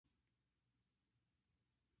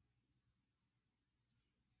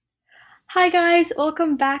Hi guys,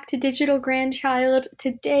 welcome back to Digital Grandchild.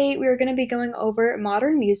 Today we are going to be going over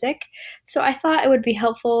modern music. So I thought it would be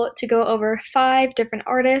helpful to go over 5 different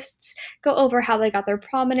artists, go over how they got their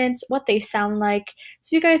prominence, what they sound like,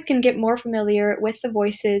 so you guys can get more familiar with the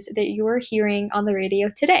voices that you are hearing on the radio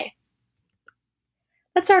today.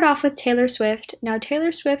 Let's start off with Taylor Swift. Now,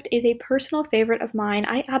 Taylor Swift is a personal favorite of mine.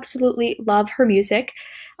 I absolutely love her music.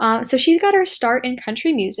 So she got her start in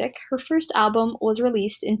country music. Her first album was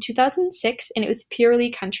released in 2006 and it was purely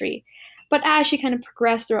country. But as she kind of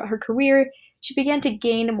progressed throughout her career, she began to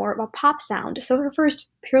gain more of a pop sound. So her first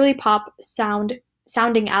purely pop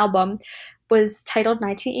sounding album was titled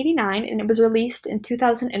 1989 and it was released in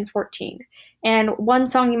 2014. And one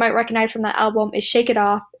song you might recognize from that album is Shake It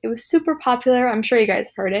Off. It was super popular. I'm sure you guys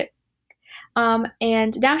have heard it.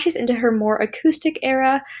 And now she's into her more acoustic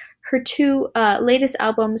era. Her two latest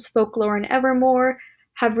albums, Folklore and Evermore,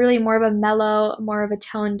 have really more of a mellow, more of a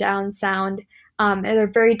toned down sound. And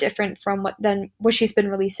they're very different from what she's been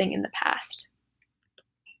releasing in the past.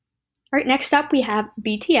 All right, next up we have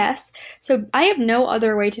BTS. So I have no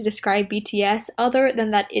other way to describe BTS other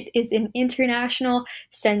than that it is an international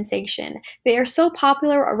sensation. They are so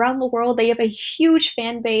popular around the world. They have a huge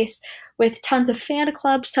fan base with tons of fan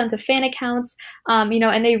clubs, tons of fan accounts,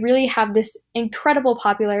 and they really have this incredible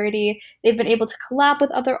popularity. They've been able to collab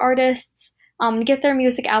with other artists, get their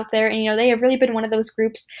music out there, and they have really been one of those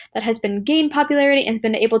groups that has been gained popularity and has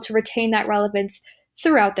been able to retain that relevance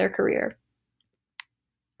throughout their career.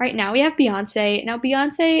 Right now we have Beyonce. Now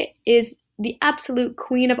Beyonce is the absolute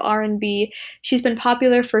queen of R&B. She's been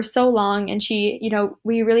popular for so long and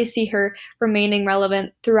we really see her remaining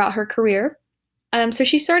relevant throughout her career. So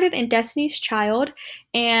she started in Destiny's Child,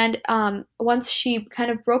 and once she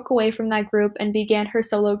kind of broke away from that group and began her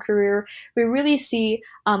solo career, we really see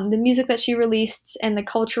the music that she released and the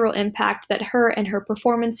cultural impact that her and her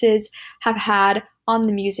performances have had on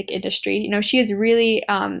the music industry. She has really,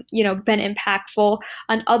 been impactful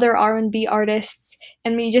on other R&B artists,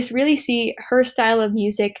 and we just really see her style of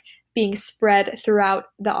music being spread throughout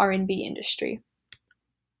the R&B industry.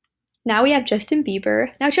 Now we have Justin Bieber.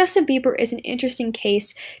 Now, Justin Bieber is an interesting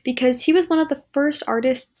case because he was one of the first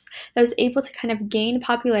artists that was able to kind of gain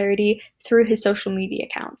popularity through his social media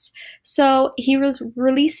accounts. So he was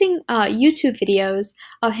releasing YouTube videos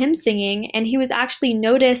of him singing, and he was actually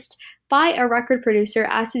noticed by a record producer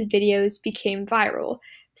as his videos became viral.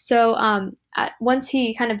 So once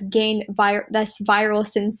he kind of gained this viral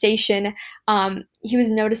sensation, he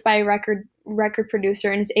was noticed by a record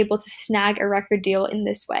producer and was able to snag a record deal in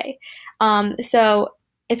this way. So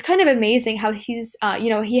it's kind of amazing how he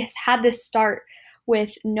has had this start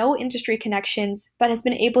with no industry connections, but has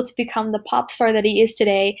been able to become the pop star that he is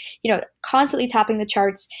today, constantly topping the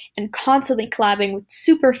charts and constantly collabing with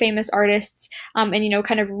super famous artists, and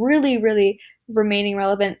kind of really, really remaining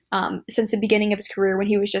relevant since the beginning of his career when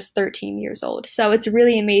he was just 13 years old. So it's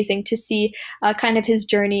really amazing to see kind of his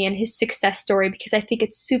journey and his success story, because I think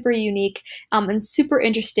it's super unique and super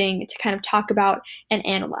interesting to kind of talk about and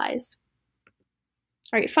analyze.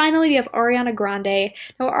 All right, finally, we have Ariana Grande.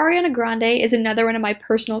 Now, Ariana Grande is another one of my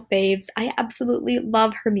personal faves. I absolutely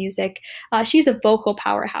love her music. She's a vocal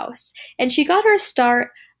powerhouse, and she got her start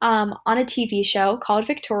on a TV show called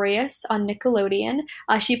Victorious on Nickelodeon.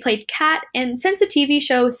 She played Kat, and since the TV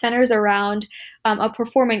show centers around a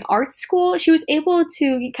performing arts school, she was able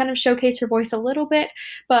to kind of showcase her voice a little bit,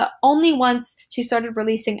 but only once she started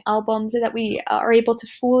releasing albums that we are able to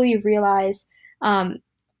fully realize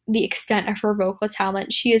the extent of her vocal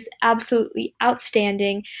talent. She is absolutely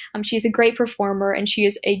outstanding. She's a great performer and she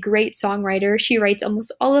is a great songwriter. She writes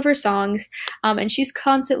almost all of her songs, and she's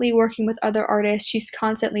constantly working with other artists. She's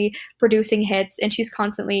constantly producing hits, and she's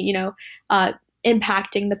constantly,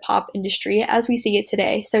 impacting the pop industry as we see it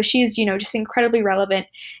today. So she is, just incredibly relevant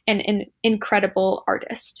and an incredible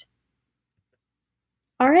artist.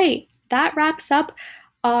 All right, that wraps up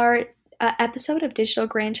our episode of Digital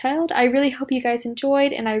Grandchild. I really hope you guys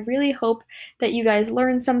enjoyed, and I really hope that you guys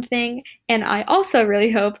learned something, and I also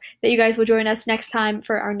really hope that you guys will join us next time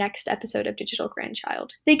for our next episode of Digital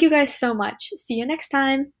Grandchild. Thank you guys so much. See you next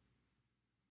time.